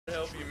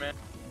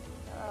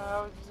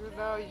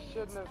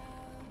shouldn't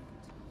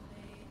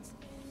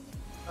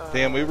have.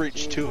 Damn, we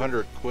reached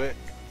 200 quick.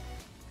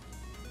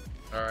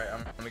 Alright,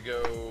 I'm gonna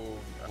go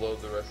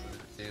load the rest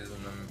of these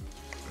in the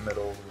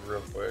middle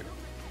real quick.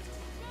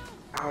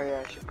 Oh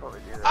yeah, I should probably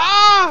do that.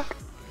 Ah!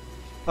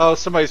 Oh,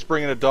 somebody's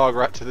bringing a dog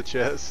right to the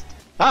chest.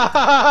 Ha ha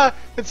ha!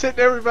 It's hitting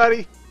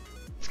everybody.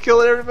 It's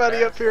killing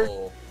everybody up here.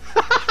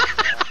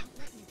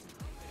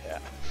 Yeah.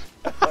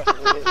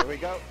 Here we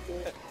go.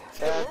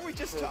 Hey, weren't we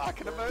just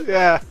talking about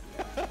Yeah.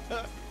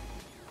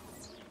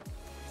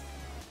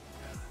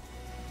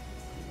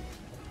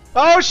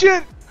 Oh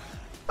shit!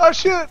 Oh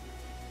shit!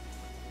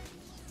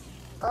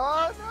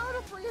 Oh no,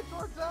 don't bring it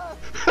towards us!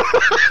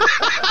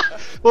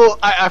 Well,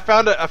 I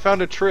found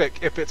a trick.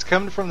 If it's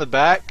coming from the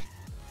back,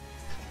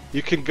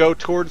 you can go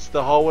towards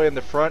the hallway in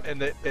the front,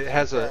 and it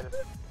has a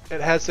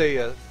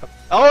oh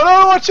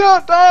no! Watch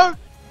out, dog!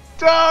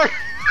 Dog!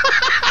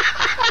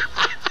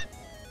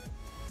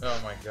 Oh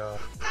my god.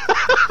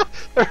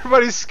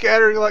 Everybody's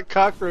scattering like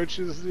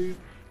cockroaches, dude.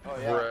 Oh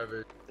yeah.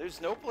 Wherever. There's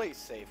no place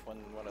safe when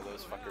one of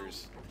those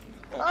fuckers.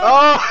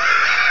 Oh!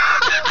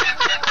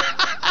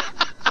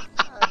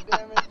 God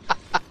damn it.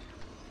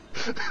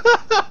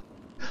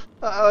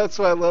 Oh, that's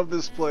why I love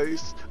this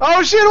place.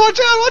 Oh shit! Watch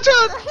out! Watch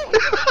out!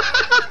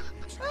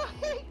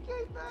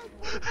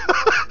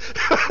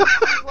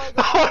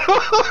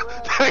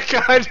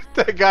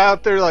 that guy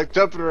out there like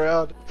jumping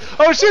around.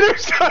 Oh shit!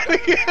 He's coming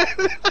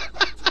again.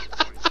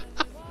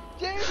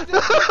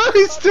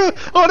 He's still.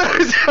 Oh no!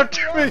 He's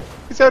after me.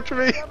 He's after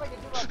me.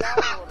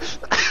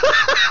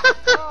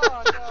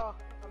 Oh no,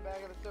 I'm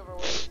back at the silver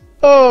weight.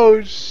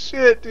 Oh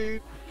shit,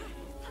 dude.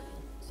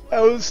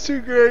 That was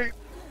too great.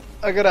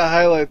 I gotta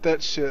highlight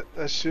that shit.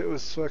 That shit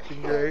was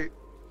fucking great.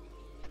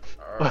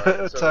 Alright,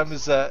 What so time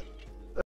is that?